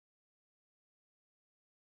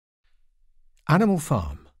Animal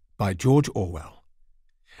Farm by George Orwell.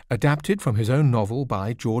 Adapted from his own novel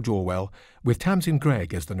by George Orwell, with Tamsin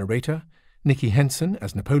Greig as the narrator, Nicky Henson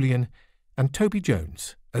as Napoleon, and Toby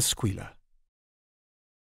Jones as Squealer.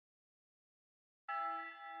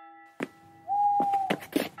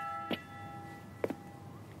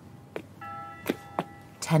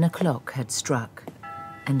 "10 o'clock had struck,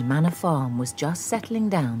 and Manor Farm was just settling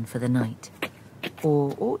down for the night,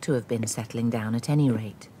 or ought to have been settling down at any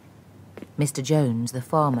rate. Mr. Jones, the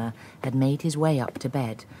farmer, had made his way up to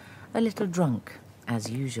bed, a little drunk, as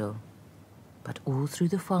usual. But all through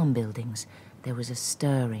the farm buildings there was a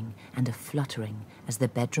stirring and a fluttering as the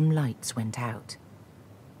bedroom lights went out.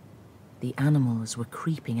 The animals were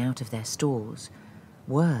creeping out of their stalls.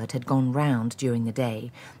 Word had gone round during the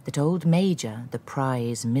day that old Major, the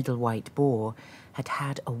prize middle white boar, had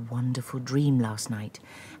had a wonderful dream last night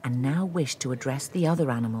and now wished to address the other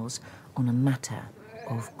animals on a matter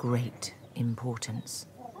of great importance.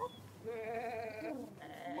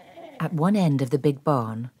 At one end of the big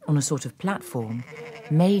barn, on a sort of platform,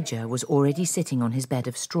 Major was already sitting on his bed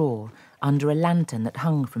of straw under a lantern that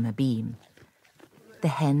hung from a beam. The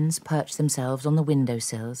hens perched themselves on the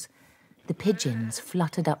windowsills. The pigeons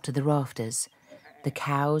fluttered up to the rafters. The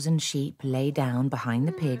cows and sheep lay down behind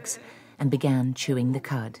the pigs and began chewing the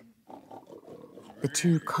cud. The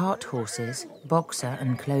two cart horses, Boxer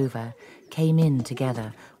and Clover, came in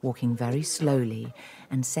together, walking very slowly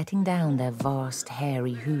and setting down their vast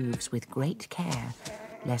hairy hooves with great care,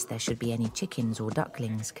 lest there should be any chickens or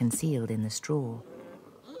ducklings concealed in the straw.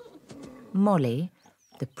 Mollie,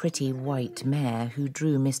 the pretty white mare who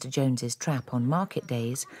drew Mr. Jones's trap on market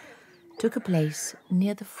days, took a place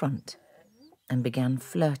near the front and began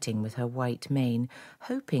flirting with her white mane,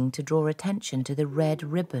 hoping to draw attention to the red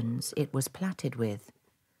ribbons it was plaited with.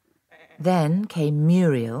 Then came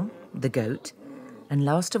Muriel, the goat, and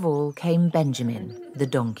last of all came Benjamin, the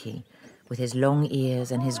donkey, with his long ears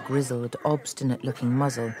and his grizzled, obstinate-looking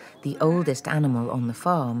muzzle, the oldest animal on the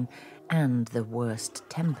farm and the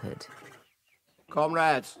worst-tempered.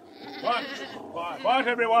 Comrades. Quiet,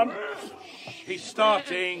 everyone. He's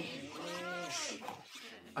starting.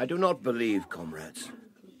 I do not believe, comrades,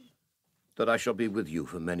 that I shall be with you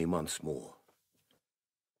for many months more.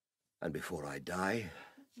 And before I die,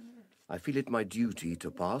 I feel it my duty to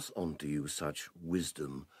pass on to you such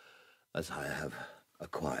wisdom as I have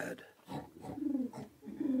acquired.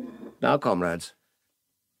 Now, comrades,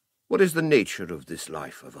 what is the nature of this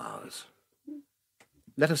life of ours?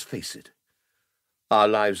 Let us face it. Our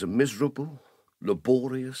lives are miserable,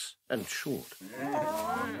 laborious, and short.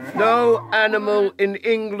 No animal in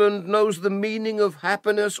England knows the meaning of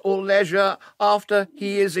happiness or leisure after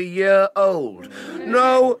he is a year old.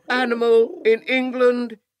 No animal in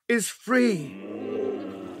England is free.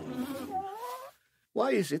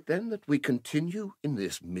 Why is it, then, that we continue in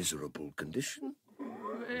this miserable condition?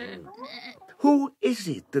 Who is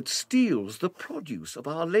it that steals the produce of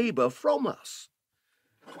our labour from us?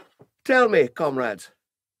 Tell me, comrades,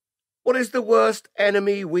 what is the worst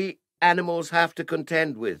enemy we animals have to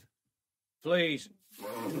contend with? Fleas.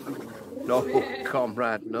 No,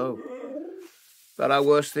 comrade, no. There are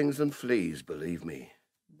worse things than fleas, believe me.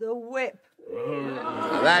 The whip.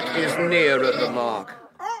 That is nearer the mark.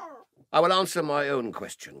 I will answer my own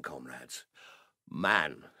question, comrades.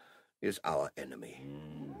 Man is our enemy.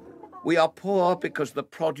 We are poor because the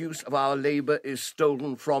produce of our labour is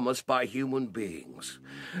stolen from us by human beings.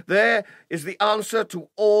 There is the answer to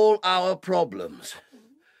all our problems.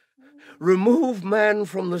 Remove man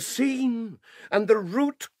from the scene, and the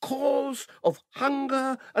root cause of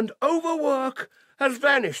hunger and overwork has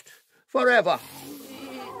vanished forever.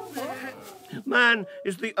 Man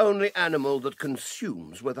is the only animal that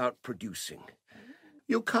consumes without producing.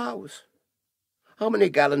 You cows, how many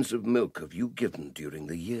gallons of milk have you given during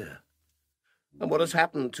the year? And what has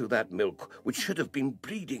happened to that milk which should have been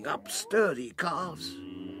breeding up sturdy calves?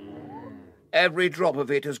 Every drop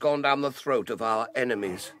of it has gone down the throat of our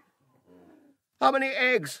enemies. How many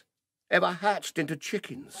eggs ever hatched into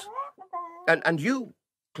chickens? And you,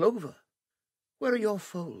 Clover, where are your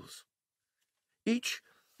foals? Each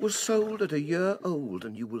was sold at a year old,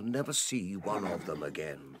 and you will never see one of them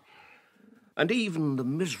again. And even the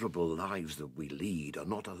miserable lives that we lead are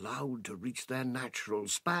not allowed to reach their natural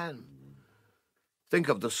span. Think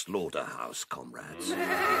of the slaughterhouse, comrades.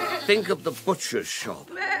 Think of the butcher's shop.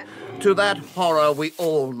 To that horror we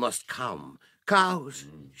all must come. Cows,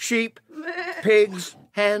 sheep, pigs,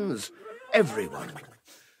 hens, everyone.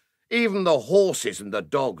 Even the horses and the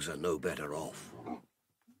dogs are no better off.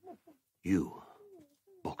 You,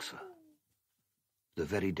 Boxer, the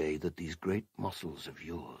very day that these great muscles of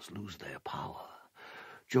yours lose their power,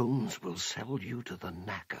 Jones will sell you to the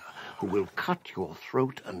knacker, who will cut your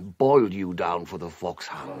throat and boil you down for the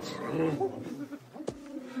foxhounds.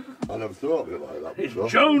 I never thought of it like that before.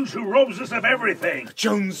 It's Jones who robs us of everything.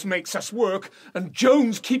 Jones makes us work, and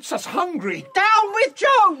Jones keeps us hungry. Down with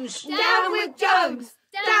Jones! Down with Jones!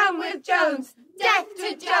 Down with Jones! Death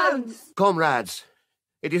to Jones! Comrades,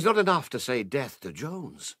 it is not enough to say death to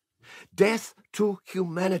Jones. Death to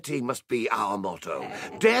humanity must be our motto.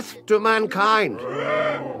 Death to mankind.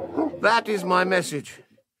 That is my message.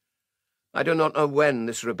 I do not know when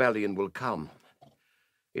this rebellion will come.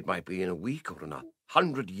 It might be in a week or in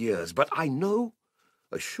 100 years, but I know,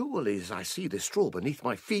 as surely as I see this straw beneath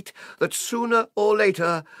my feet, that sooner or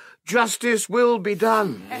later justice will be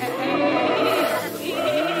done.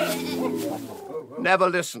 Never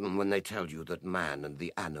listen when they tell you that man and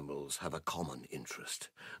the animals have a common interest,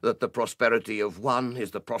 that the prosperity of one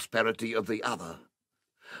is the prosperity of the other.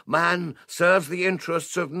 Man serves the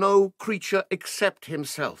interests of no creature except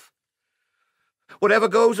himself. Whatever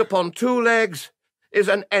goes upon 2 legs is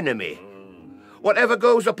an enemy. Whatever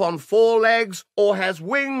goes upon 4 legs or has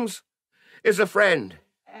wings is a friend.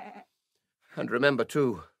 And remember,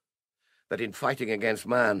 too, that in fighting against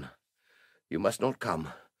man, you must not come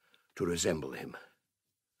to resemble him.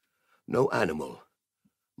 No animal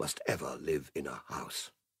must ever live in a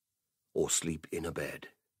house, or sleep in a bed,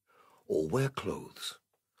 or wear clothes,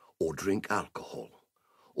 or drink alcohol,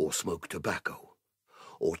 or smoke tobacco,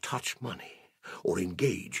 or touch money, or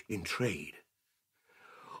engage in trade.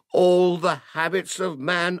 All the habits of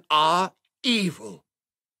man are evil.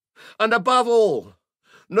 And above all,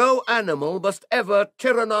 no animal must ever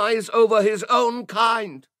tyrannize over his own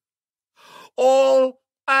kind. All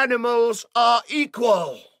animals are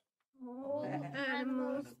equal. All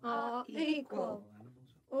animals are equal.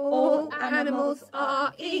 All animals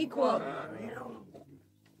are equal.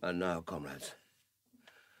 And now, comrades,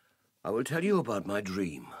 I will tell you about my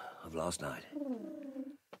dream of last night.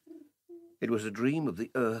 It was a dream of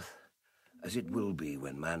the earth as it will be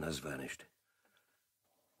when man has vanished.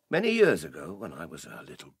 Many years ago, when I was a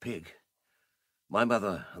little pig, my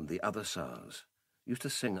mother and the other sows used to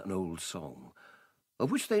sing an old song,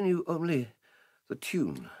 of which they knew only the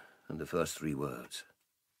tune and the first 3 words.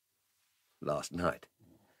 Last night,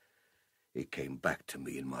 it came back to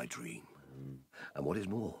me in my dream. And what is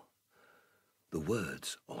more, the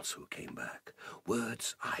words also came back.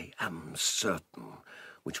 Words, I am certain,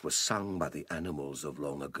 which were sung by the animals of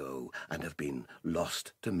long ago and have been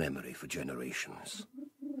lost to memory for generations.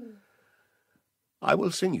 I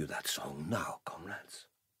will sing you that song now, comrades.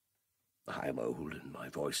 I am old and my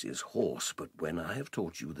voice is hoarse, but when I have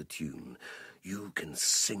taught you the tune, you can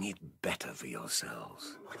sing it better for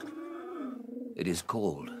yourselves. It is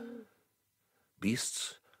called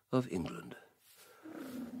Beasts of England.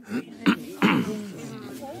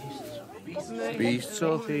 Beasts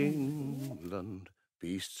of England,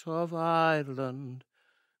 beasts of Ireland,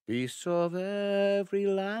 beasts of every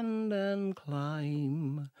land and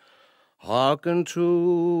clime, hearken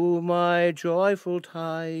to my joyful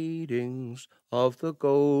tidings of the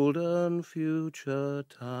golden future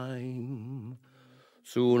time.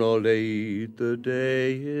 Soon or late the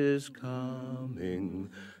day is coming,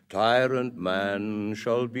 tyrant man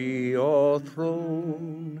shall be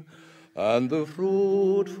o'erthrown, and the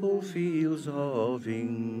fruitful fields of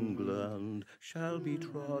England shall be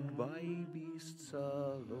trod by beasts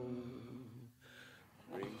alone.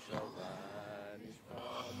 Spring shall vanish from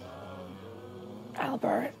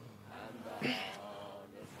Albert.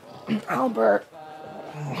 Albert.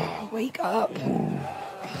 Wake up.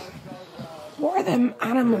 What are them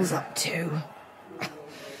animals up to?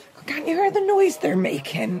 Can't you hear the noise they're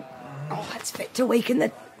making? Oh, it's fit to waken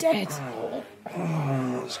the dead.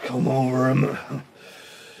 Let's come over him.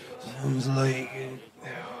 Sounds like...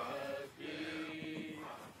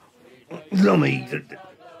 Lummy,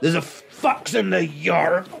 there's a fox in the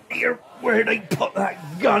yard. Here, where'd I put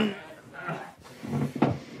that gun?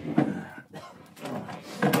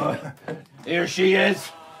 Here she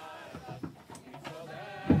is.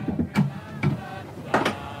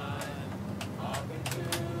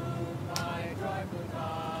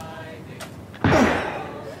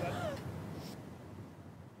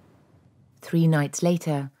 Three nights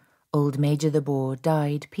later, old Major the Boar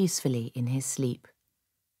died peacefully in his sleep.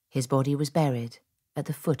 His body was buried at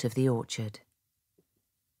the foot of the orchard.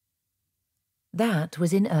 That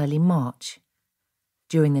was in early March.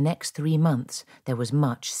 During the next 3 months, there was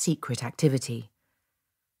much secret activity.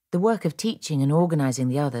 The work of teaching and organising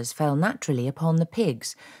the others fell naturally upon the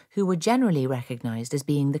pigs, who were generally recognised as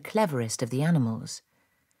being the cleverest of the animals.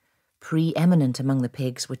 Pre-eminent among the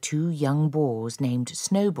pigs were 2 young boars named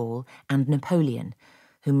Snowball and Napoleon,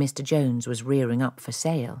 whom Mr. Jones was rearing up for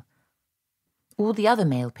sale. All the other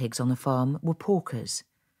male pigs on the farm were porkers.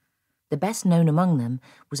 The best known among them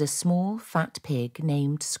was a small, fat pig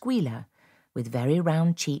named Squealer, with very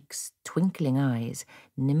round cheeks, twinkling eyes,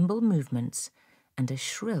 nimble movements, and a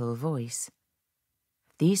shrill voice.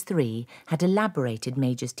 These three had elaborated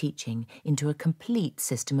Major's teaching into a complete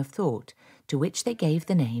system of thought, to which they gave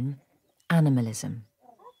the name animalism.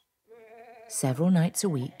 Several nights a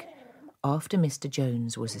week, after Mr.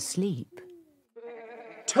 Jones was asleep...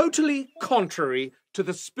 Totally contrary to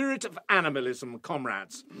the spirit of animalism,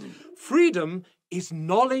 comrades. Freedom is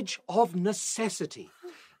knowledge of necessity.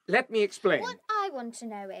 Let me explain. What I want to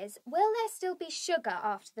know is, will there still be sugar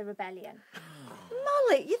after the rebellion?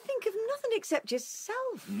 Mollie, you think of nothing except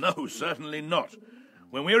yourself. No, certainly not.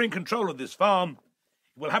 When we're in control of this farm,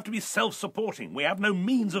 we'll have to be self-supporting. We have no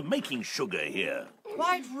means of making sugar here.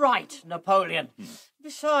 Quite right, Napoleon.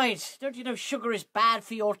 Besides, don't you know sugar is bad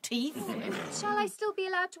for your teeth? Shall I still be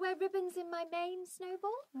allowed to wear ribbons in my mane,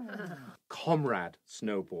 Snowball? Comrade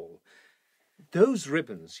Snowball, those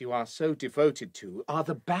ribbons you are so devoted to are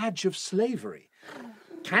the badge of slavery.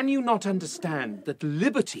 Can you not understand that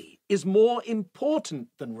liberty is more important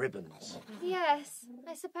than ribbons? Yes,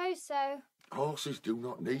 I suppose so. Horses do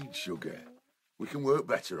not need sugar. We can work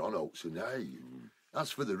better on oats and hay. As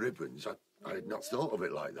for the ribbons, I had not thought of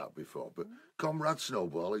it like that before, but Comrade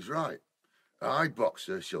Snowball is right. I,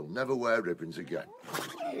 Boxer, shall never wear ribbons again.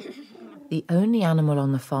 The only animal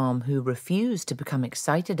on the farm who refused to become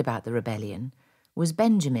excited about the rebellion was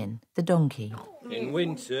Benjamin, the donkey. In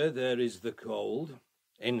winter there is the cold.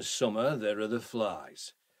 In summer there are the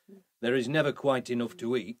flies. There is never quite enough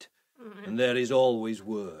to eat, and there is always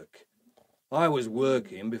work. I was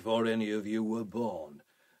working before any of you were born,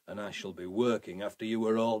 and I shall be working after you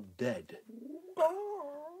are all dead.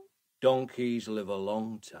 Donkeys live a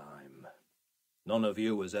long time. None of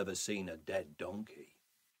you has ever seen a dead donkey.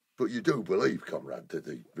 But you do believe, comrade, that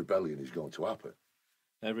the rebellion is going to happen?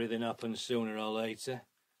 Everything happens sooner or later.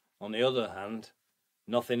 On the other hand,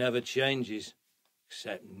 nothing ever changes,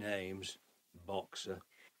 except names, Boxer.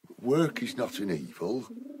 Work is not an evil.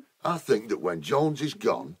 I think that when Jones is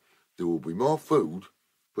gone, there will be more food,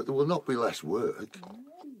 but there will not be less work.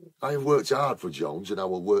 I have worked hard for Jones, and I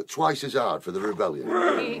will work twice as hard for the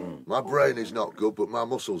rebellion. My brain is not good, but my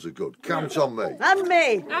muscles are good. Count on me. And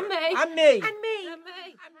me. And me. And me. And me. And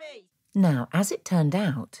me. And me. Now, as it turned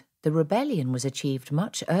out, the rebellion was achieved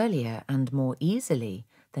much earlier and more easily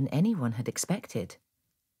than anyone had expected.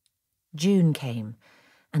 June came,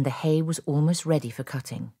 and the hay was almost ready for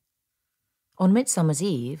cutting. On Midsummer's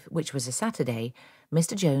Eve, which was a Saturday,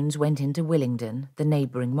 Mr. Jones went into Willingdon, the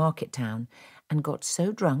neighbouring market town, and got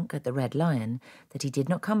so drunk at the Red Lion that he did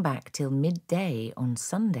not come back till midday on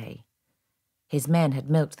Sunday. His men had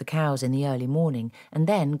milked the cows in the early morning and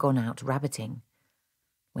then gone out rabbiting.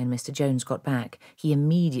 When Mr. Jones got back, he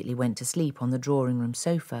immediately went to sleep on the drawing-room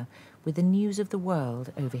sofa with the news of the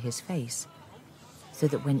world over his face, so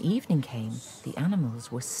that when evening came, the animals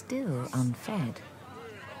were still unfed.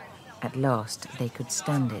 At last, they could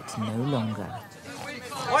stand it no longer.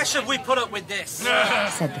 Why should we put up with this?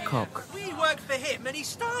 Said the cock. We work for him and he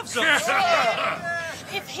starves us.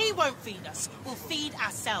 If he won't feed us, we'll feed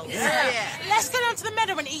ourselves. Yeah. Let's go down to the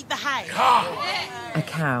meadow and eat the hay. A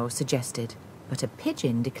cow suggested, but a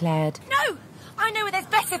pigeon declared, No! I know where there's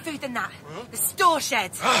better food than that. The store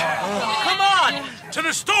sheds. Come on! To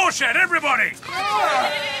the store shed, everybody!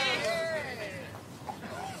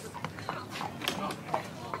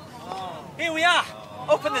 Here we are.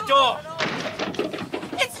 Open the door.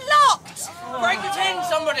 It's locked! Break it in,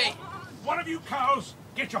 somebody. One of you cows,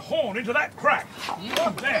 get your horn into that crack.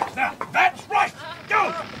 There, now, that's right.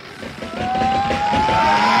 Go!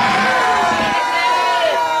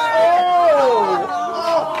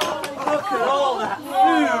 Look at all that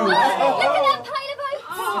food. Look at that pile of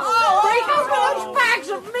oats. Break open those bags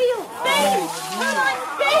of meal. Beans!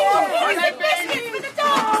 Biscuits for the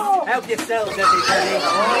dogs! Help yourselves, everybody.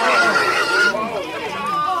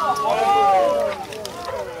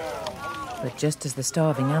 But just as the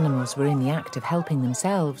starving animals were in the act of helping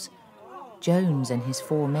themselves, Jones and his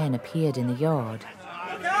 4 men appeared in the yard.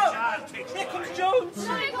 Look out! Here comes Jones.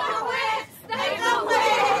 They've got whips! They've got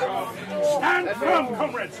whips! Stand firm,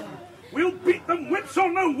 comrades. We'll beat them, whips or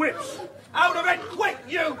no whips. Out of it, quick,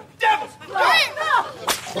 you devils!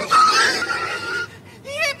 He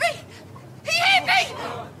hit me! He hit me!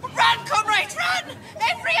 Run, comrades, run!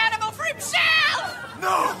 Every animal for himself!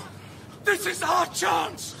 No! This is our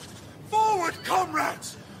chance! Forward,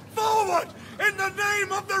 comrades! Forward! In the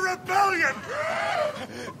name of the rebellion!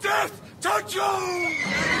 Death to Jones!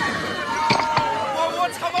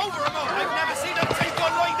 What's come over him? I've never seen him take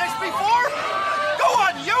one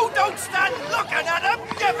looking at him!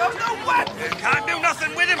 Give him the whip! Can't do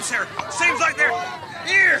nothing with him, sir. Seems like they're...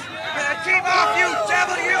 Here! Keep off, you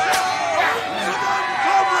devil, you!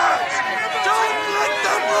 Comrades! Don't let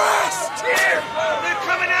them rest! Here! They're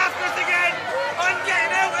coming after us again! I'm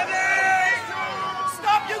getting out of there!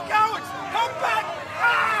 Stop, you cowards! Come back!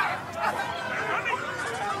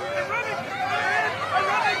 They're running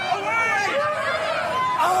away!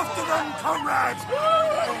 After them, comrades!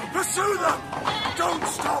 Pursue them! Don't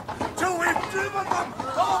stop till we've driven them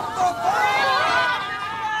off the field!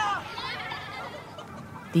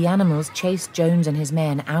 The animals chased Jones and his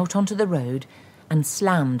men out onto the road and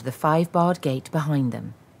slammed the 5-barred gate behind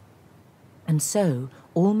them. And so,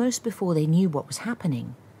 almost before they knew what was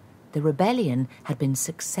happening, the rebellion had been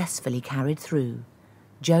successfully carried through.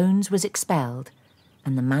 Jones was expelled,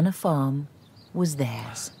 and the Manor Farm was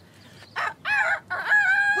theirs.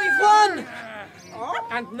 We've won!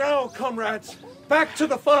 And now, comrades, back to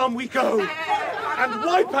the farm we go, and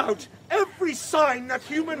wipe out every sign that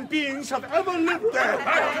human beings have ever lived there.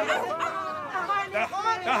 The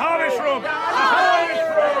harvest room! The harvest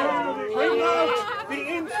room! Bring out the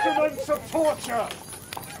instruments of torture.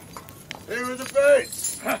 Here are the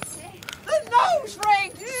beds. The nose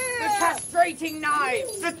rings! The castrating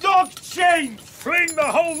knives! The dog chains! Fling the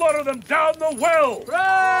whole lot of them down the well!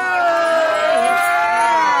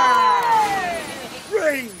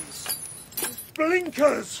 Reins,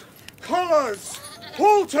 blinkers, collars,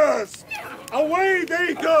 halters, away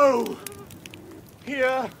they go.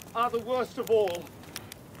 Here are the worst of all,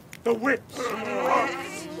 the whips.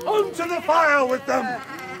 Onto the fire with them.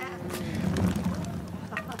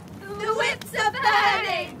 The whips are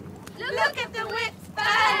burning! Look at the whips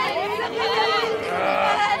burning!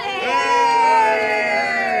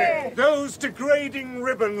 Those degrading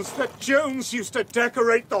ribbons that Jones used to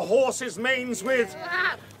decorate the horses' manes with.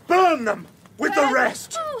 Burn them with the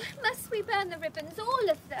rest. Oh, must we burn the ribbons, all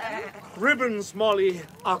of them? Ribbons, Mollie,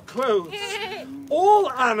 are clothes. All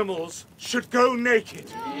animals should go naked.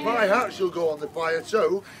 My hat shall go on the fire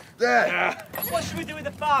too. There. What should we do with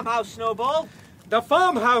the farmhouse, Snowball? The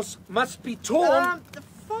farmhouse must be torn. The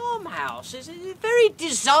farmhouse is a very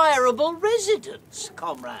desirable residence,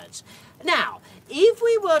 comrades. Now, if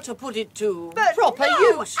we were to put it to proper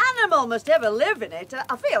use... animal must ever live in it.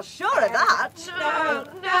 I feel sure of that.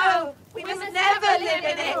 No, we must never live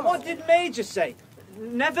in it. What did Major say?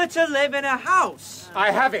 Never to live in a house.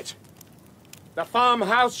 I have it. The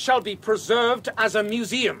farmhouse shall be preserved as a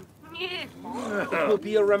museum. It will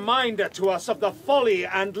be a reminder to us of the folly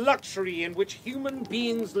and luxury in which human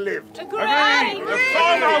beings lived. Agreed! The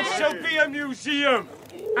farmhouse shall be a museum!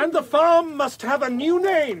 And the farm must have a new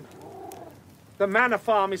name. The Manor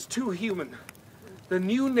Farm is too human. The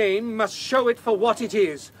new name must show it for what it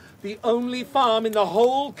is. The only farm in the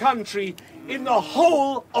whole country, in the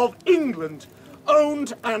whole of England,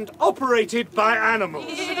 owned and operated by animals.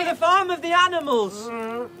 The farm of the animals.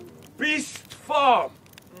 Beast Farm.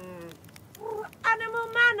 Animal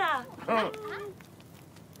Manor.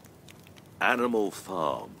 Animal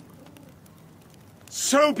Farm.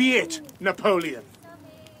 So be it, Napoleon.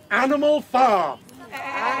 Animal Farm.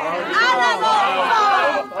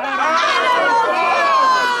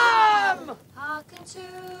 Hearken to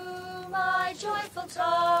my joyful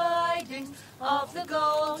tidings of the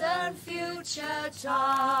golden future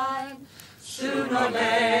time. Soon or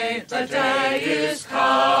late the day is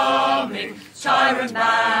coming, tyrant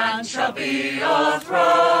man shall be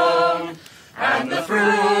o'erthrown, and the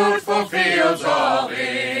fruitful fields of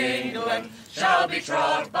England shall be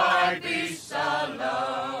trod by beasts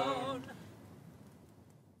alone.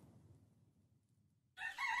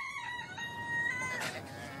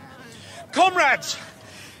 Comrades,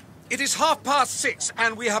 it is 6:30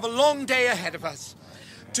 and we have a long day ahead of us.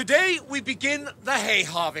 Today we begin the hay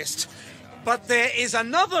harvest, but there is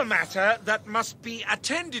another matter that must be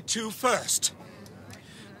attended to first.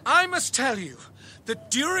 I must tell you that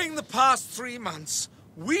during the past 3 months,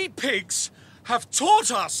 we pigs have taught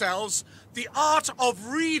ourselves the art of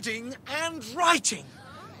reading and writing.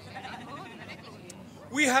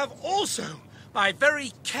 We have also, by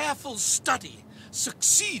very careful study,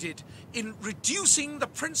 succeeded in reducing the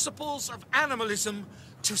principles of animalism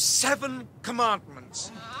to 7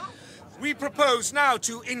 commandments. We propose now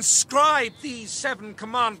to inscribe these 7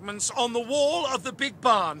 commandments on the wall of the big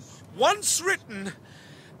barn. Once written,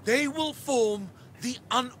 they will form the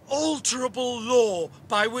unalterable law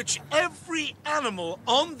by which every animal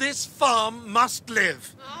on this farm must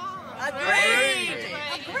live. Agreed.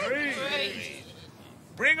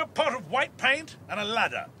 Bring a pot of white paint and a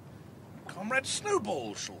ladder. Comrade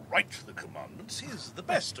Snowball shall write the commandments. He is the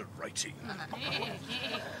best at writing.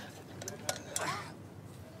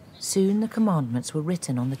 Soon the commandments were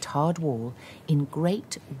written on the tarred wall in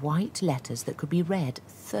great white letters that could be read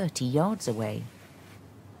 30 yards away.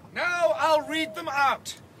 Now I'll read them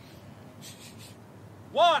out.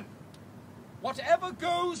 1. Whatever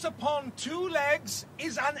goes upon 2 legs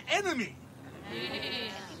is an enemy.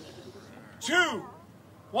 2.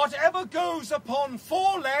 Whatever goes upon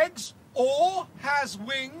 4 legs or has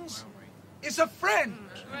wings is a friend.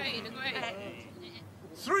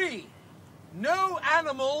 3. No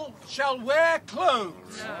animal shall wear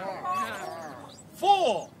clothes.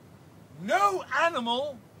 4. No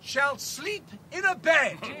animal shall sleep in a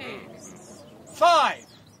bed. 5.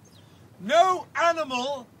 No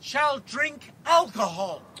animal shall drink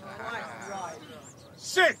alcohol.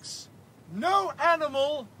 6. No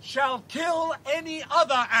animal shall kill any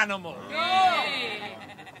other animal.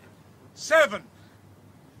 7.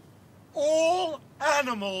 All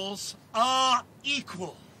animals are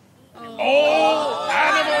equal. All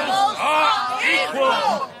animals are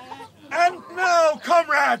equal! And now,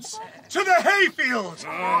 comrades, to the hayfield!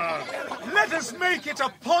 Let us make it a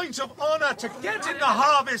point of honour to get in the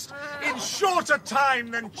harvest in shorter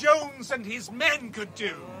time than Jones and his men could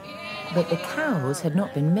do. But the cows had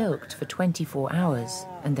not been milked for 24 hours,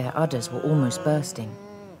 and their udders were almost bursting.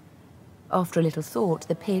 After a little thought,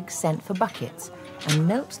 the pigs sent for buckets and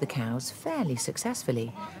milked the cows fairly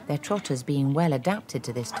successfully, their trotters being well adapted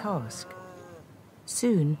to this task.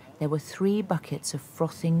 Soon there were 3 buckets of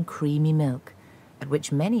frothing, creamy milk, at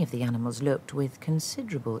which many of the animals looked with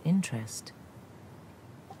considerable interest.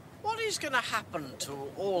 What is going to happen to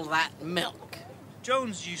all that milk?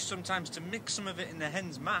 Jones used sometimes to mix some of it in the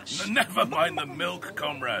hen's mash. Never mind the milk,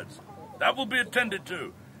 comrades. That will be attended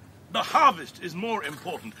to. The harvest is more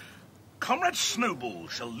important. Comrade Snowball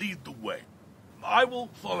shall lead the way. I will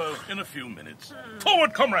follow in a few minutes.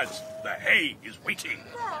 Forward, comrades! The hay is waiting.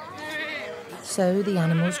 So the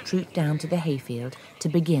animals trooped down to the hayfield to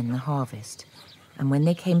begin the harvest. And when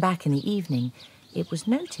they came back in the evening, it was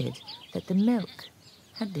noted that the milk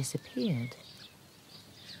had disappeared.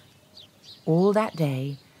 All that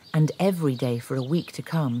day, and every day for a week to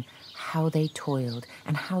come, how they toiled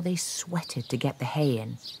and how they sweated to get the hay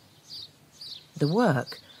in. The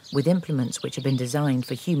work, with implements which had been designed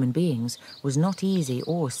for human beings, was not easy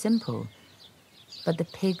or simple. But the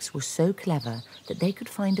pigs were so clever that they could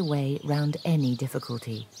find a way round any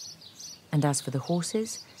difficulty. And as for the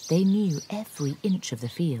horses, they knew every inch of the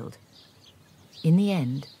field. In the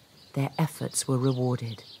end, their efforts were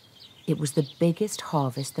rewarded. It was the biggest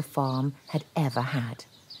harvest the farm had ever had,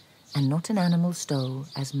 and not an animal stole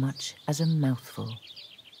as much as a mouthful.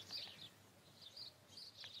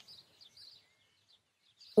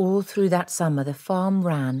 All through that summer, the farm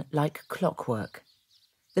ran like clockwork.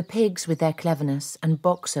 The pigs, with their cleverness, and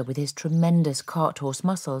Boxer, with his tremendous cart-horse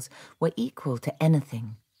muscles, were equal to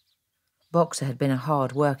anything. Boxer had been a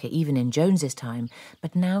hard worker even in Jones's time,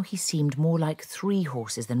 but now he seemed more like 3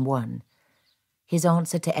 horses than 1. His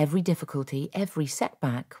answer to every difficulty, every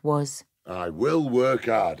setback, was, I will work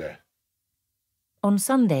harder. On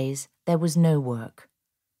Sundays, there was no work.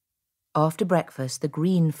 After breakfast, the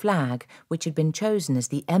green flag, which had been chosen as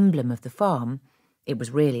the emblem of the farm — it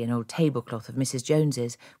was really an old tablecloth of Mrs.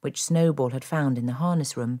 Jones's, which Snowball had found in the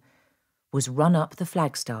harness room — was run up the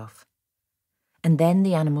flagstaff. And then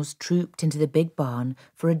the animals trooped into the big barn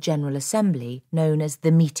for a general assembly known as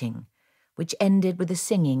the meeting, which ended with the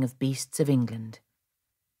singing of Beasts of England.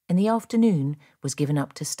 And the afternoon was given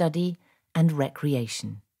up to study and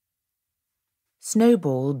recreation.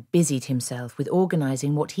 Snowball busied himself with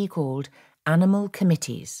organising what he called animal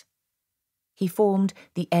committees. He formed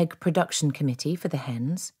the Egg Production Committee for the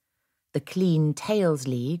hens, the Clean Tails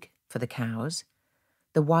League for the cows,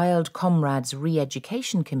 the Wild Comrades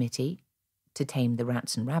Re-Education Committee to tame the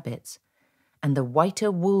rats and rabbits, and the Whiter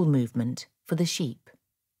Wool Movement for the sheep.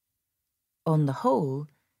 On the whole,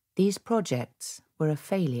 these projects were a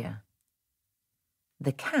failure.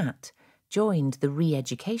 The cat joined the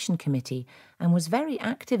Re-Education Committee and was very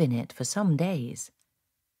active in it for some days.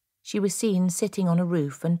 She was seen sitting on a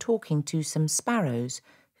roof and talking to some sparrows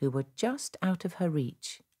who were just out of her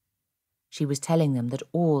reach. She was telling them that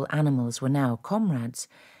all animals were now comrades,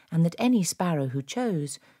 and that any sparrow who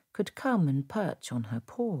chose could come and perch on her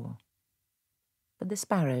paw. But the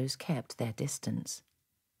sparrows kept their distance.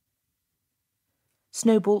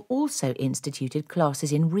 Snowball also instituted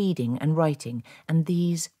classes in reading and writing, and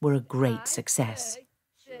these were a great success.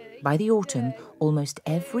 By the autumn, almost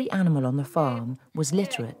every animal on the farm was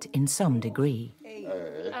literate in some degree.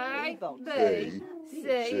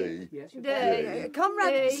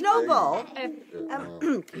 Comrade Snowball,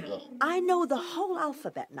 I know the whole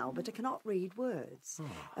alphabet now, but I cannot read words.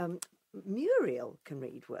 Muriel can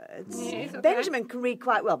read words. Yes, okay. Benjamin can read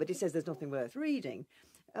quite well, but he says there's nothing worth reading.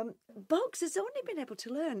 Boggs has only been able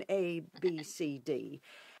to learn A, B, C, D.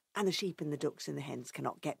 And the sheep and the ducks and the hens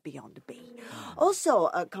cannot get beyond B. Also,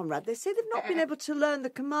 Comrade, they say they've not been able to learn the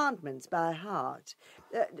commandments by heart.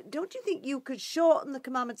 Don't you think you could shorten the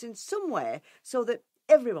commandments in some way so that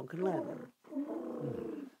everyone can learn them?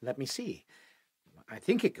 Let me see. I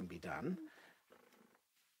think it can be done.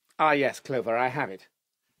 Ah, yes, Clover, I have it.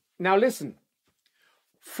 Now listen.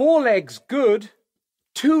 4 legs good,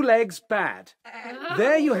 2 legs bad.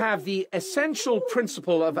 There you have the essential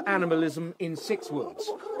principle of animalism in 6 words.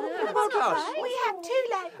 Oh, gosh, we have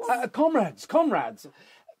 2 legs. Comrades.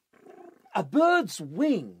 A bird's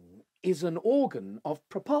wing is an organ of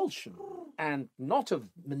propulsion and not of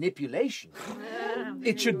manipulation.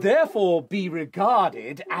 It should therefore be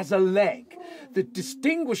regarded as a leg. The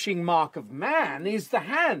distinguishing mark of man is the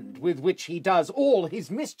hand with which he does all his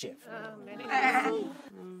mischief.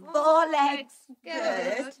 4 legs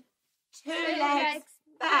good, 2 legs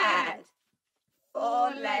bad.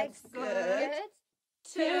 4 legs good,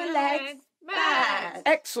 2 legs bad.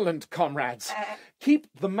 Excellent, comrades. Keep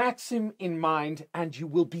the maxim in mind and you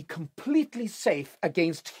will be completely safe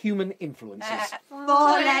against human influences. 4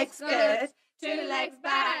 legs good, 2 legs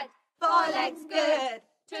bad. 4 legs good,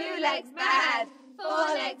 2 legs bad.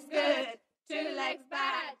 4 legs good, 2 legs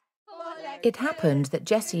bad. 4 legs It happened that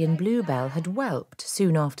Jessie and Bluebell had whelped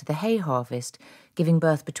soon after the hay harvest, giving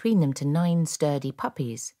birth between them to 9 sturdy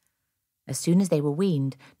puppies. As soon as they were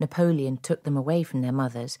weaned, Napoleon took them away from their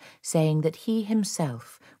mothers, saying that he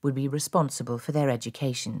himself would be responsible for their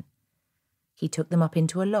education. He took them up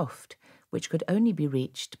into a loft, which could only be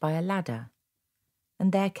reached by a ladder,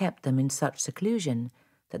 and there kept them in such seclusion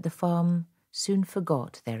that the farm soon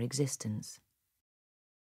forgot their existence.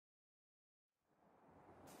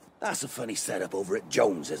 That's a funny setup over at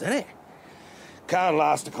Jones's, isn't it? Can't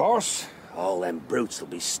last, of course. All them brutes will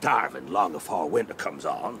be starving long before winter comes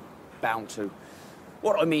on. Bound to.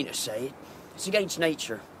 What I mean to say, it's against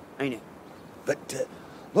nature, ain't it? But,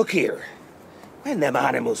 look here. When them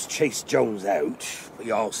animals chased Jones out,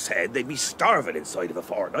 we all said they'd be starving inside of a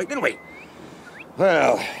fortnight, didn't we?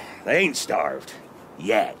 Well, they ain't starved.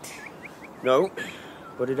 Yet. No,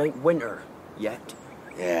 but it ain't winter yet.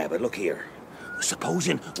 Yeah, but look here.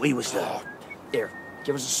 Supposing we was the... Here,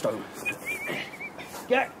 give us a stone.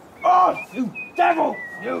 Get off, you devil!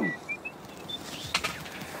 You!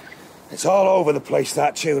 It's all over the place,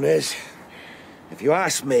 that tune is. If you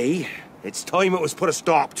ask me, it's time it was put a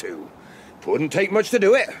stop to. Wouldn't take much to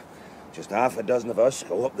do it. Just half a dozen of us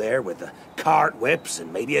go up there with the cart whips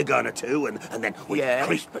and maybe a gun or two, and then we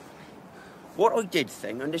crease... But what I did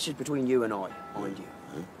think, and this is between you and I, mind you,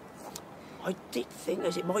 I did think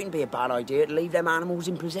as it mightn't be a bad idea to leave them animals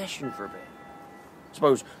in possession for a bit.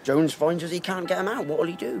 Suppose Jones finds us he can't get them out, what'll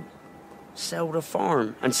he do? Sell the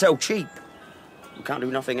farm, and sell cheap. We can't do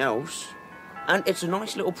nothing else. And it's a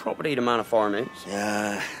nice little property, the manor farm is.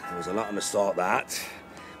 Yeah, there was a lot of us thought that.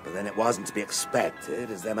 But then it wasn't to be expected,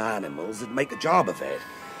 as them animals would make a job of it.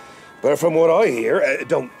 But from what I hear,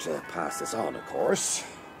 don't pass this on, of course.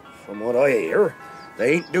 From what I hear,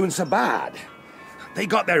 they ain't doing so bad. They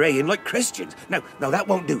got their A in like Christians. Now that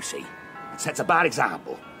won't do, see? It sets a bad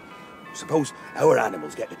example. Suppose our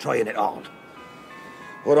animals get to trying it on.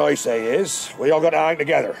 What I say is, we all got to hang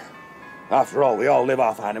together. After all, we all live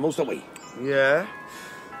off animals, don't we? Yeah.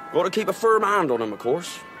 Got to keep a firm hand on them, of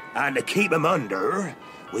course. And to keep them under,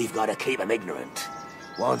 we've got to keep them ignorant.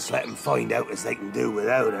 Once let them find out as they can do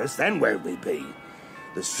without us, then where'd we be?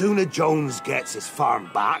 The sooner Jones gets his farm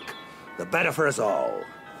back, the better for us all.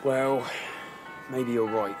 Well, maybe you're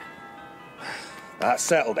right. That's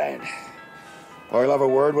settled then. I'll have a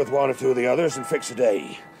word with 1 or 2 of the others and fix a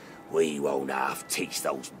day. We won't half teach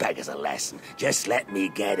those beggars a lesson. Just let me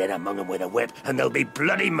get in among them with a whip and there'll be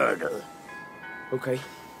bloody murder. Okay,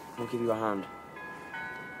 I'll give you a hand.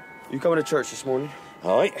 You coming to church this morning?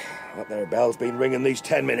 Aye, that there bell's been ringing these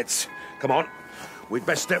 10 minutes. Come on, we'd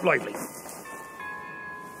best step lively.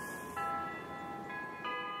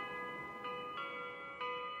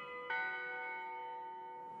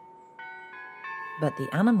 But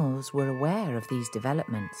the animals were aware of these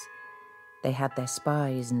developments. They had their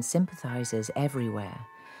spies and sympathizers everywhere,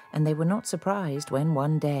 and they were not surprised when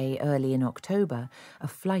one day early in October a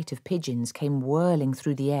flight of pigeons came whirling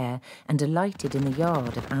through the air and alighted in the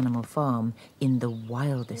yard of Animal Farm in the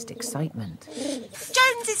wildest excitement.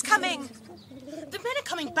 Jones is coming! The men are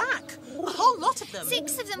coming back. A whole lot of them.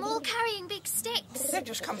 6 of them all carrying big sticks. They've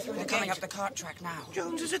just come through the gate. Coming up the cart track now.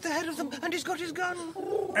 Jones is at the head of them, and he's got his gun.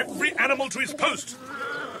 Every animal to his post.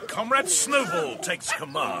 Comrade Snowball takes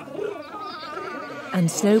command. and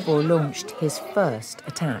Snowball launched his first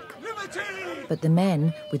attack. But the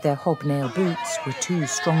men, with their hobnail boots, were too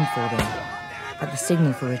strong for them. At the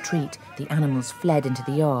signal for retreat, the animals fled into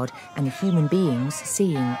the yard, and the human beings,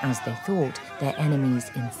 seeing, as they thought, their enemies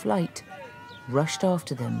in flight, rushed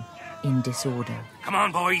after them in disorder. Come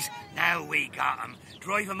on, boys. Now we got 'em.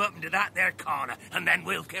 Drive 'em up into that there corner, and then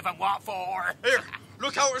we'll give 'em what for. Here,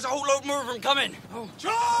 look out, there's a whole load more of 'em coming.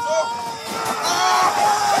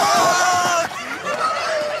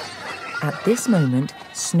 At this moment,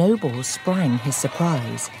 Snowball sprang his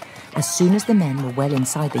surprise. As soon as the men were well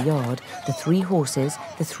inside the yard, the 3 horses,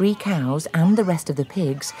 the 3 cows, and the rest of the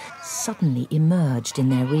pigs suddenly emerged in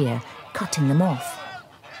their rear, cutting them off.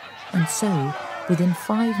 And so, within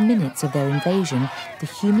 5 minutes of their invasion, the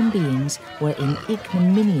human beings were in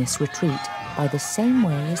ignominious retreat by the same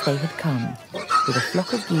way as they had come, with a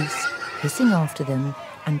flock of geese hissing after them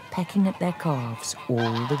and pecking at their calves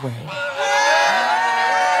all the way.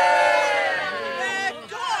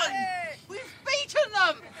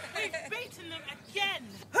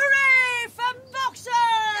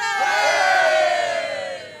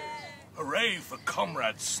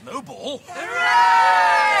 Comrade Snowball.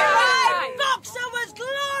 Hooray! Boxer was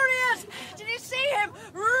glorious! Did you see him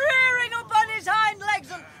rearing up on his hind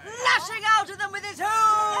legs and lashing out at them with his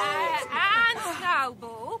hooves? And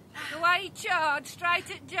Snowball, the way he charged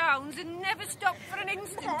straight at Jones and never stopped for an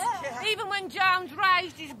instant, even when Jones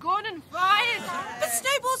raised his gun and fired. But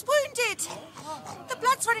Snowball's wounded. The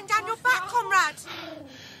blood's running down your back, comrade.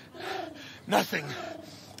 Nothing.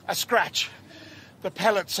 A scratch. The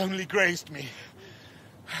pellets only grazed me.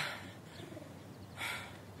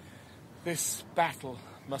 This battle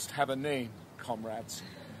must have a name, comrades.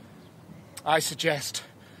 I suggest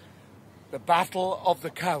the Battle of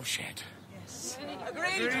the Cowshed. Yes.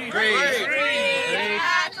 Agreed. Agreed.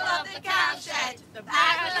 Battle of the Cowshed. The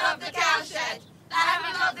Battle of the Cowshed.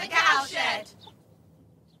 Battle of the Cowshed.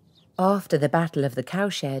 After the Battle of the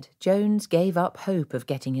Cowshed, Jones gave up hope of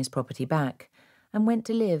getting his property back and went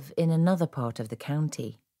to live in another part of the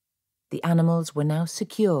county. The animals were now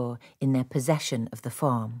secure in their possession of the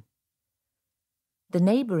farm. The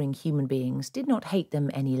neighbouring human beings did not hate them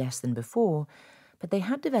any less than before, but they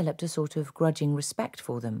had developed a sort of grudging respect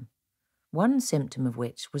for them, one symptom of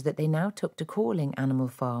which was that they now took to calling Animal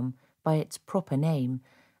Farm by its proper name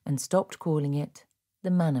and stopped calling it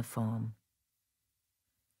the Manor Farm.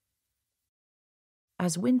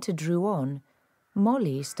 As winter drew on,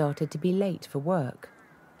 Mollie started to be late for work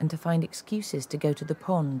and to find excuses to go to the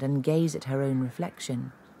pond and gaze at her own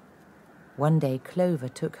reflection. One day Clover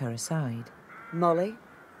took her aside. Mollie,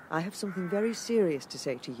 I have something very serious to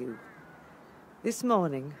say to you. This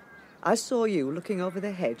morning, I saw you looking over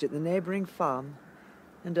the hedge at the neighbouring farm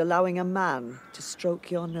and allowing a man to stroke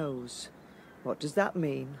your nose. What does that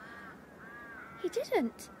mean? He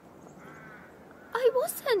didn't. I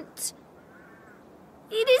wasn't.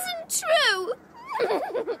 It isn't true.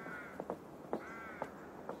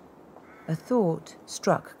 A thought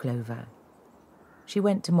struck Clover. She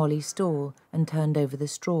went to Mollie's stall and turned over the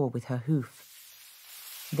straw with her hoof.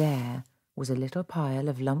 There was a little pile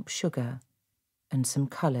of lump sugar and some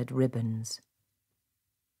coloured ribbons.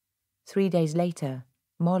 3 days later,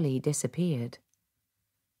 Mollie disappeared.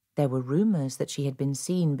 There were rumours that she had been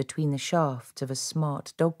seen between the shafts of a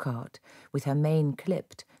smart dog-cart with her mane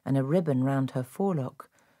clipped and a ribbon round her forelock,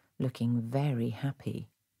 looking very happy.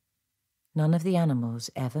 None of the animals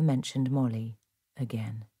ever mentioned Mollie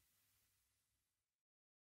again.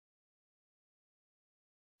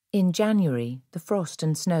 In January, the frost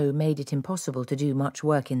and snow made it impossible to do much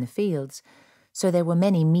work in the fields, so there were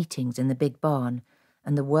many meetings in the big barn,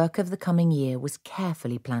 and the work of the coming year was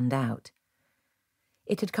carefully planned out.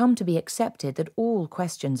 It had come to be accepted that all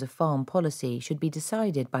questions of farm policy should be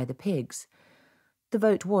decided by the pigs. The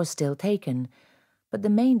vote was still taken, but the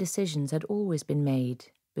main decisions had always been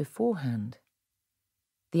made beforehand.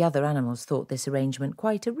 The other animals thought this arrangement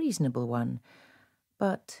quite a reasonable one,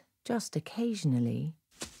 but just occasionally...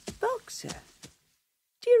 Boxer,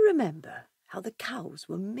 do you remember how the cows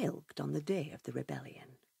were milked on the day of the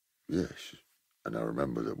rebellion? Yes, and I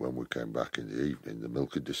remember that when we came back in the evening, the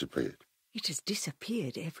milk had disappeared. It has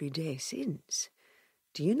disappeared every day since.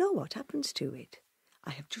 Do you know what happens to it?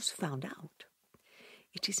 I have just found out.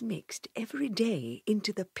 It is mixed every day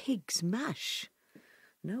into the pig's mash.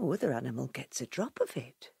 No other animal gets a drop of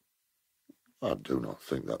it. I do not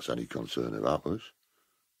think that's any concern of ours.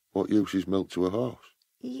 What use is milk to a horse?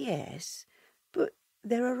 Yes, but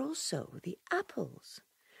there are also the apples.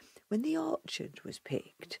 When the orchard was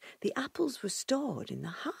picked, the apples were stored in the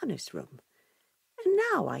harness room. And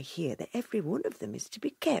now I hear that every one of them is to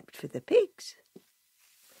be kept for the pigs.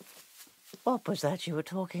 What was that you were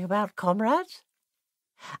talking about, comrades?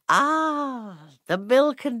 Ah, the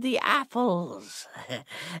milk and the apples.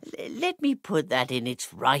 Let me put that in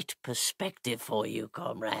its right perspective for you,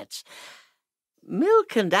 comrades.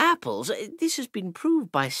 Milk and apples, this has been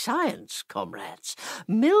proved by science, comrades.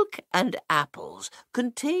 Milk and apples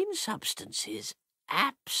contain substances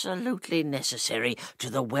absolutely necessary to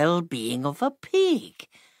the well-being of a pig.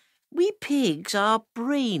 We pigs are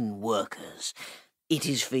brain workers. It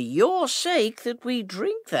is for your sake that we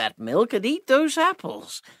drink that milk and eat those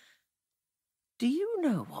apples. Do you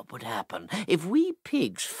know what would happen if we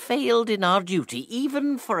pigs failed in our duty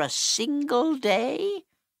even for a single day?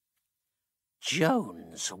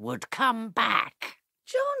 Jones would come back.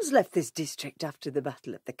 Jones left this district after the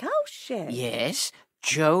Battle of the Cowshed. Yes,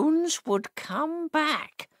 Jones would come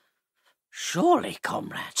back. Surely,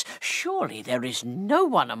 comrades, surely there is no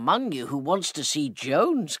one among you who wants to see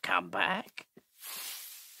Jones come back.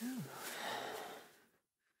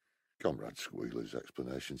 Comrade Squealer's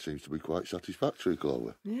explanation seems to be quite satisfactory,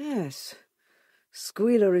 Clover. Yes.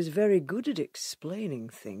 Squealer is very good at explaining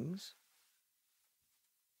things.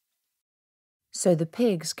 So the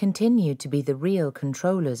pigs continued to be the real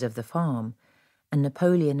controllers of the farm, and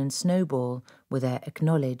Napoleon and Snowball were their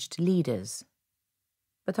acknowledged leaders.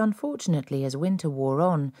 But unfortunately, as winter wore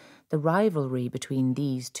on, the rivalry between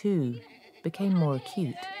these two became more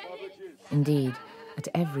acute. Indeed, at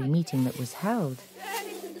every meeting that was held...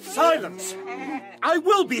 Silence! I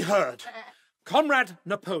will be heard. Comrade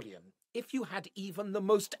Napoleon, if you had even the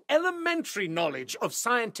most elementary knowledge of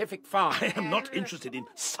scientific farming... I am not interested in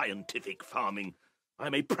scientific farming.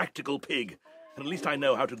 I'm a practical pig, and at least I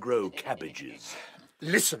know how to grow cabbages.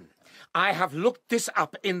 Listen, I have looked this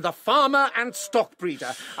up in the Farmer and Stock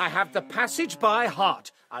Breeder. I have the passage by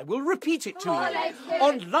heart. I will repeat it to you.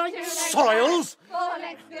 On light soils... 4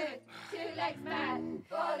 legs good, 2 legs bad,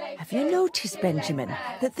 4 legs Have you noticed, Benjamin,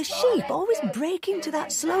 that the sheep always break into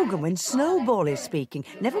that slogan when Snowball is speaking,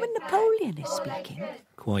 never when Napoleon is speaking?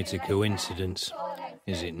 Quite a coincidence,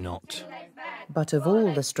 is it not? But of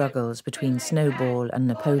all the struggles between Snowball and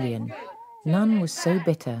Napoleon, none was so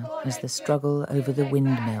bitter as the struggle over the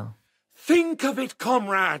windmill. Think of it,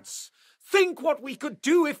 comrades! Think what we could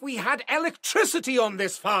do if we had electricity on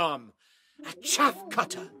this farm. A chaff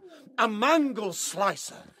cutter, a mangle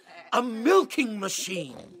slicer, a milking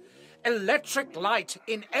machine, electric light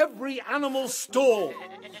in every animal stall.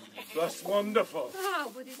 That's wonderful.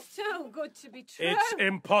 Oh, but it's so good to be true. It's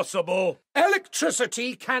impossible.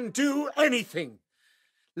 Electricity can do anything.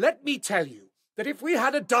 Let me tell you that if we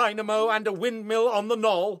had a dynamo and a windmill on the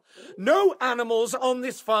knoll, no animals on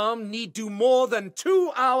this farm need do more than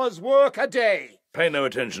 2 hours' work a day. Pay no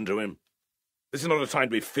attention to him. This is not a time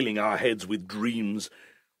to be filling our heads with dreams.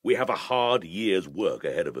 We have a hard year's work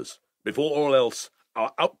ahead of us. Before all else,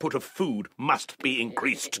 our output of food must be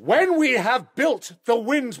increased. When we have built the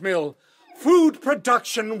windmill, food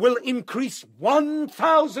production will increase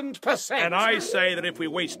 1,000%. And I say that if we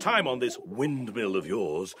waste time on this windmill of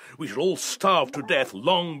yours, we shall all starve to death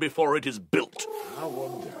long before it is built. I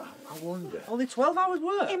wonder. Only 12 hours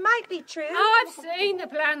work. It might be true. Oh, I've seen the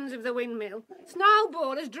plans of the windmill.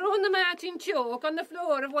 Snowball has drawn them out in chalk on the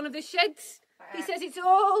floor of one of the sheds. He says it's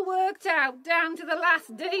all worked out down to the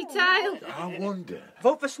last detail. I wonder.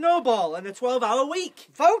 Vote for Snowball and a 12-hour week.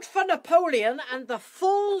 Vote for Napoleon and the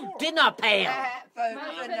full dinner pail. Vote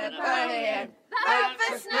for Napoleon. Vote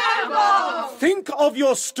for Snowball. Think of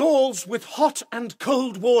your stalls with hot and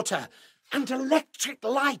cold water and electric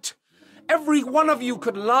light. Every one of you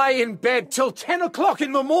could lie in bed till 10 o'clock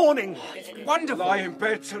in the morning. Wonderful. Lie in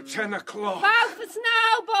bed till 10 o'clock. Vote for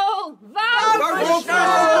Snowball. Vote for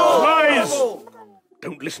Snowball. Lies!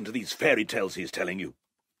 Don't listen to these fairy tales he is telling you.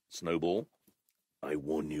 Snowball, I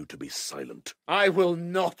warn you to be silent. I will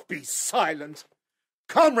not be silent.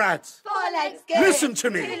 Comrades, 4 legs good. listen to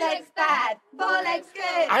me. 2 legs bad, 4 legs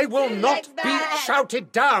good. I will 2 not legs be bad.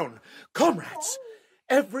 shouted down. Comrades,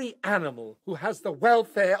 every animal who has the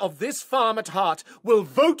welfare of this farm at heart will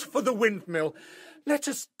vote for the windmill. Let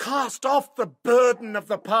us cast off the burden of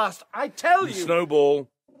the past, I tell you. Snowball,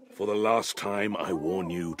 for the last time, I warn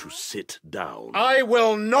you to sit down. I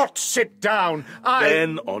will not sit down.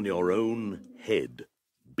 Then on your own head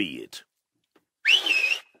be it.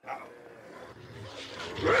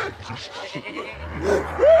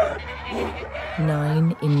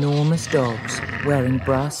 9 enormous dogs, wearing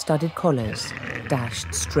brass-studded collars,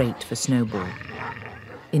 dashed straight for Snowball.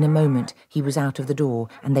 In a moment, he was out of the door,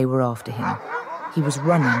 and they were after him. He was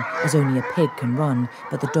running, as only a pig can run,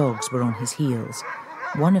 but the dogs were on his heels.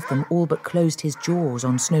 One of them all but closed his jaws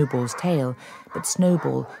on Snowball's tail, but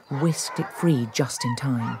Snowball whisked it free just in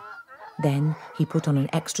time. Then he put on an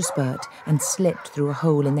extra spurt and slipped through a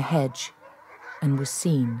hole in the hedge and was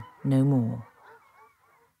seen no more.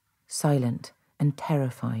 Silent and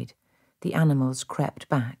terrified, the animals crept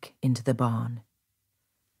back into the barn.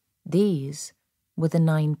 These were the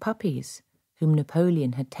 9 puppies whom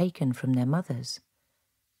Napoleon had taken from their mothers.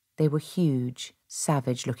 They were huge,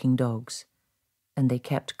 savage-looking dogs, and they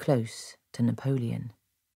kept close to Napoleon.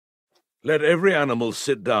 Let every animal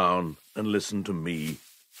sit down and listen to me.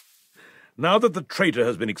 Now that the traitor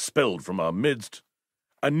has been expelled from our midst,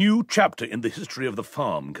 a new chapter in the history of the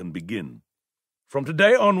farm can begin. From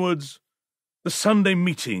today onwards, the Sunday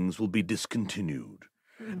meetings will be discontinued.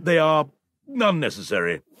 They are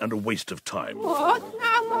unnecessary and a waste of time. What?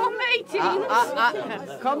 No more meetings?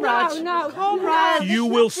 Comrades! No, Comrades! You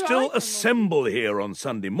will still assemble here on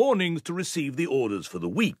Sunday mornings to receive the orders for the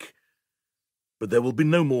week. But there will be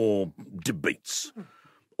no more debates.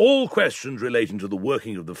 All questions relating to the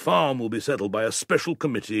working of the farm will be settled by a special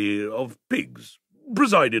committee of pigs,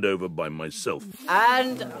 presided over by myself.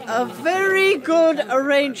 And a very good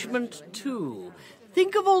arrangement, too.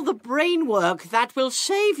 Think of all the brain work that will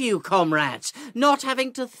save you, comrades, not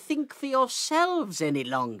having to think for yourselves any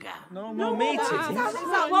longer. No more meetings. That's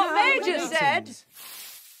not what Major said.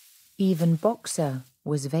 Even Boxer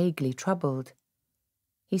was vaguely troubled.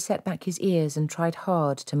 He set back his ears and tried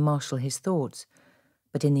hard to marshal his thoughts,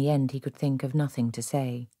 but in the end he could think of nothing to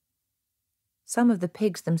say. Some of the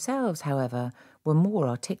pigs themselves, however, were more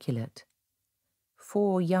articulate.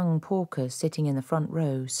 4 young porkers sitting in the front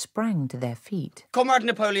row sprang to their feet. Comrade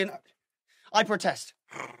Napoleon, I protest.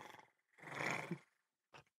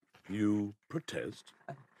 You protest?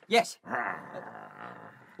 Yes.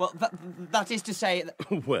 Well, that is to say...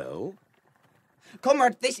 Well?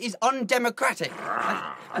 Comrade, this is undemocratic.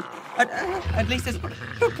 At least it's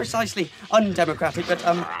not precisely undemocratic, but,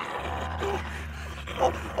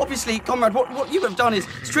 obviously, comrade, what you have done is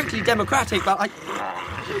strictly democratic, but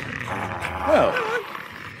Well,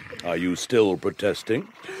 are you still protesting?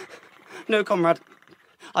 No, comrade.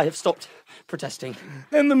 I have stopped protesting.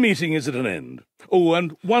 Then the meeting is at an end. Oh,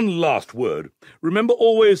 and one last word. Remember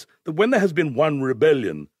always that when there has been one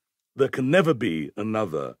rebellion, there can never be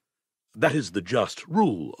another. That is the just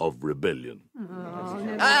rule of rebellion.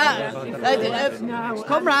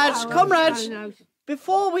 Comrades,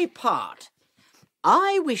 before we part,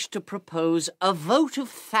 I wish to propose a vote of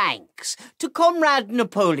thanks to Comrade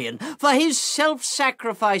Napoleon for his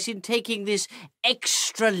self-sacrifice in taking this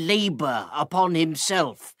extra labour upon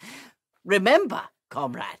himself. Remember,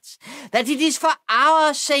 comrades, that it is for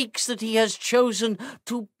our sakes that he has chosen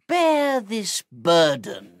to bear this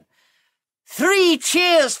burden. 3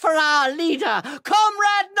 cheers for our leader,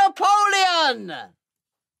 Comrade Napoleon!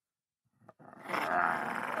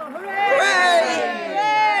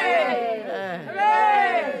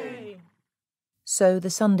 So the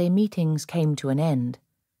Sunday meetings came to an end,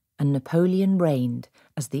 and Napoleon reigned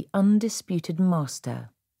as the undisputed master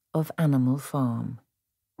of Animal Farm.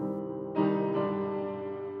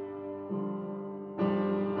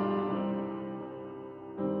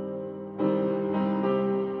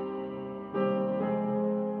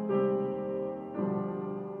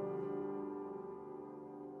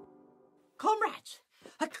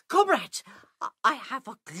 Comrades, I have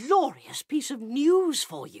a glorious piece of news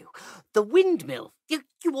for you. The windmill. You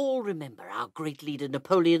all remember our great leader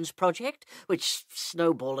Napoleon's project, which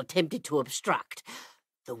Snowball attempted to obstruct.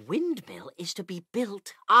 The windmill is to be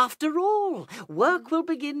built after all. Work will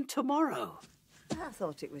begin tomorrow. I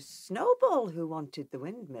thought it was Snowball who wanted the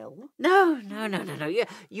windmill. No.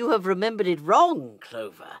 You have remembered it wrong,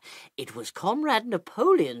 Clover. It was Comrade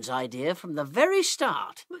Napoleon's idea from the very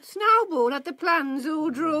start. But Snowball had the plans all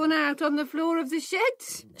drawn out on the floor of the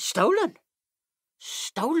sheds. Stolen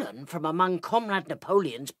from among Comrade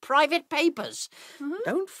Napoleon's private papers.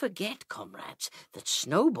 Don't forget, comrades, that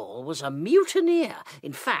Snowball was a mutineer.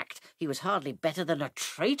 In fact, he was hardly better than a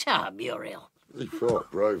traitor, Muriel. He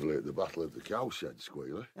fought bravely at the Battle of the Cowshed,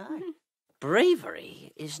 Squealer. Aye.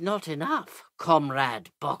 Bravery is not enough, Comrade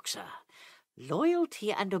Boxer.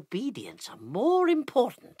 Loyalty and obedience are more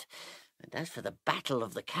important. And as for the Battle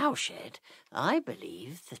of the Cowshed, I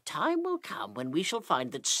believe the time will come when we shall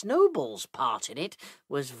find that Snowball's part in it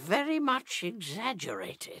was very much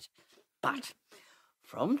exaggerated. But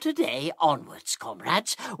from today onwards,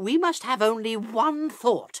 comrades, we must have only one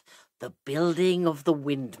thought: the building of the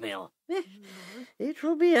windmill. It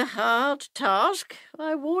will be a hard task,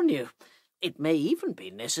 I warn you. It may even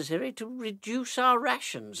be necessary to reduce our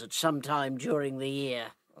rations at some time during the year.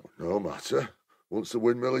 No matter. Once the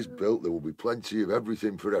windmill is built, there will be plenty of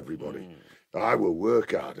everything for everybody. I will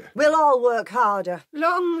work harder. We'll all work harder.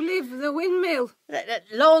 Long live the windmill.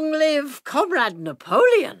 Long live Comrade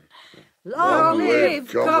Napoleon. Long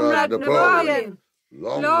live Comrade Napoleon.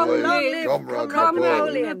 Long live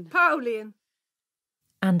Comrade Napoleon.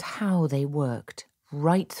 And how they worked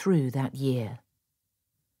right through that year.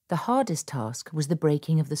 The hardest task was the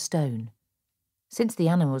breaking of the stone. Since the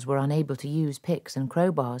animals were unable to use picks and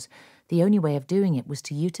crowbars, the only way of doing it was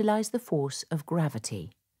to utilise the force of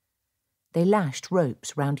gravity. They lashed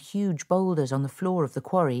ropes round huge boulders on the floor of the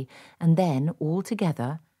quarry, and then, all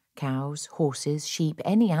together, cows, horses, sheep,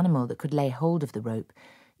 any animal that could lay hold of the rope,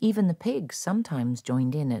 even the pigs sometimes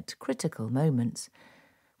joined in at critical moments.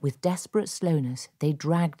 With desperate slowness, they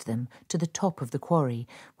dragged them to the top of the quarry,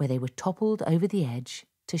 where they were toppled over the edge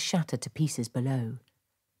to shatter to pieces below.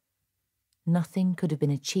 Nothing could have been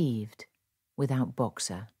achieved without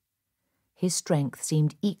Boxer. His strength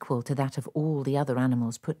seemed equal to that of all the other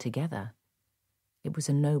animals put together. It was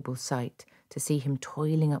a noble sight to see him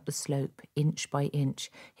toiling up the slope, inch by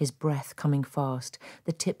inch, his breath coming fast,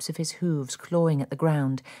 the tips of his hooves clawing at the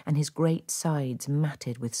ground, and his great sides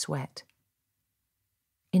matted with sweat.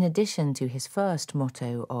 In addition to his first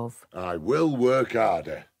motto of I will work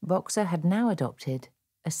harder, Boxer had now adopted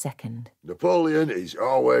a second. Napoleon is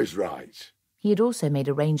always right. He had also made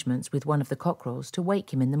arrangements with one of the cockerels to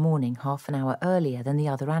wake him in the morning half an hour earlier than the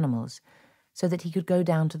other animals, so that he could go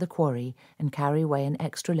down to the quarry and carry away an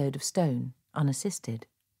extra load of stone, unassisted.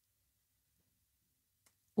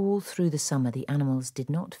 All through the summer the animals did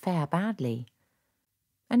not fare badly.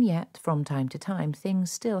 And yet, from time to time,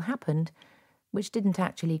 things still happened, which didn't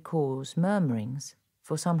actually cause murmurings,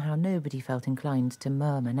 for somehow nobody felt inclined to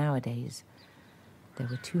murmur nowadays. There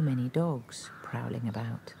were too many dogs prowling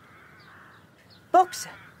about. Boxer,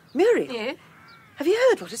 Muriel, Yeah? have you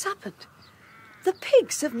heard what has happened? The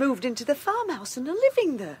pigs have moved into the farmhouse and are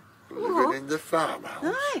living there. Living in the farmhouse?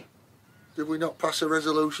 Aye. Did we not pass a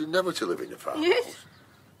resolution never to live in a farmhouse? Yes.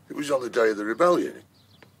 It was on the day of the rebellion.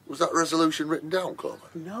 Was that resolution written down, Clover?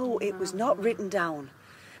 No, it was not written down.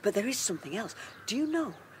 But there is something else. Do you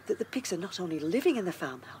know that the pigs are not only living in the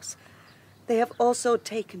farmhouse, they have also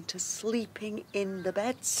taken to sleeping in the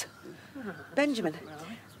beds? Benjamin,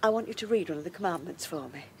 I want you to read one of the commandments for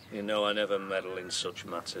me. You know I never meddle in such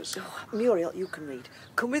matters. Oh, Muriel, you can read.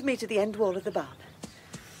 Come with me to the end wall of the barn.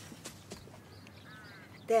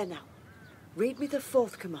 There now. Read me the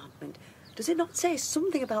fourth commandment. Does it not say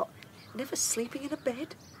something about never sleeping in a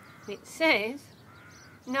bed? It says,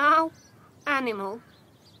 no animal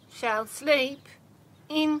shall sleep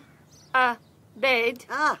in a bed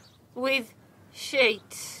with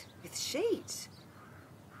sheets. With sheets?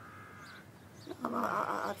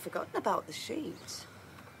 I'd forgotten about the sheets.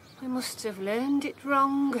 We must have learned it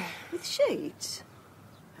wrong. With sheets?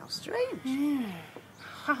 How strange.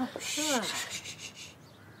 How sure.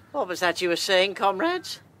 What was that you were saying,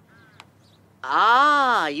 comrades?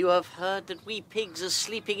 Ah, you have heard that we pigs are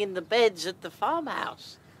sleeping in the beds at the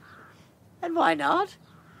farmhouse. And why not?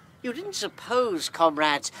 You didn't suppose,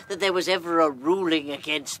 comrades, that there was ever a ruling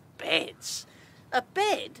against beds. A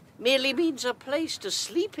bed merely means a place to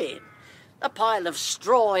sleep in. A pile of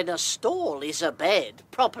straw in a stall is a bed,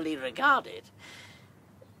 properly regarded.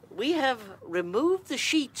 We have removed the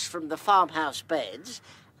sheets from the farmhouse beds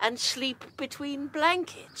and sleep between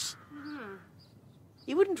blankets.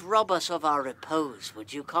 You wouldn't rob us of our repose,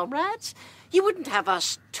 would you, comrades? You wouldn't have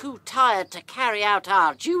us too tired to carry out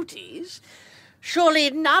our duties. Surely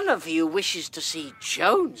none of you wishes to see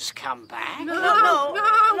Jones come back? No,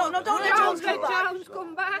 don't let Jones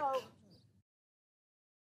come back.